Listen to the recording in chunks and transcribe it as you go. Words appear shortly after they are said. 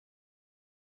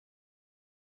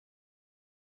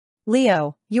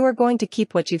Leo, you are going to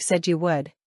keep what you've said you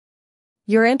would.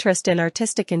 Your interest in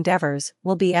artistic endeavors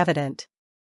will be evident.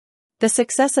 The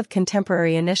success of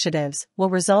contemporary initiatives will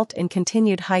result in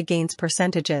continued high gains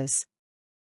percentages.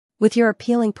 With your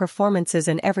appealing performances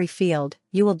in every field,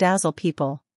 you will dazzle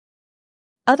people.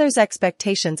 Others'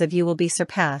 expectations of you will be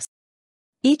surpassed.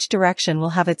 Each direction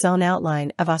will have its own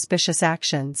outline of auspicious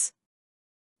actions.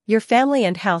 Your family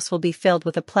and house will be filled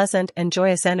with a pleasant and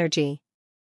joyous energy.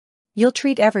 You'll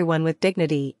treat everyone with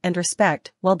dignity and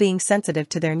respect while being sensitive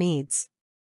to their needs.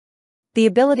 The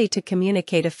ability to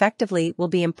communicate effectively will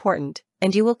be important,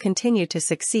 and you will continue to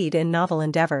succeed in novel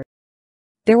endeavors.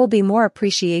 There will be more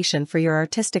appreciation for your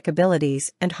artistic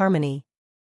abilities and harmony.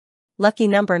 Lucky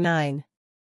number 9.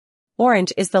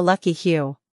 Orange is the lucky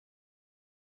hue.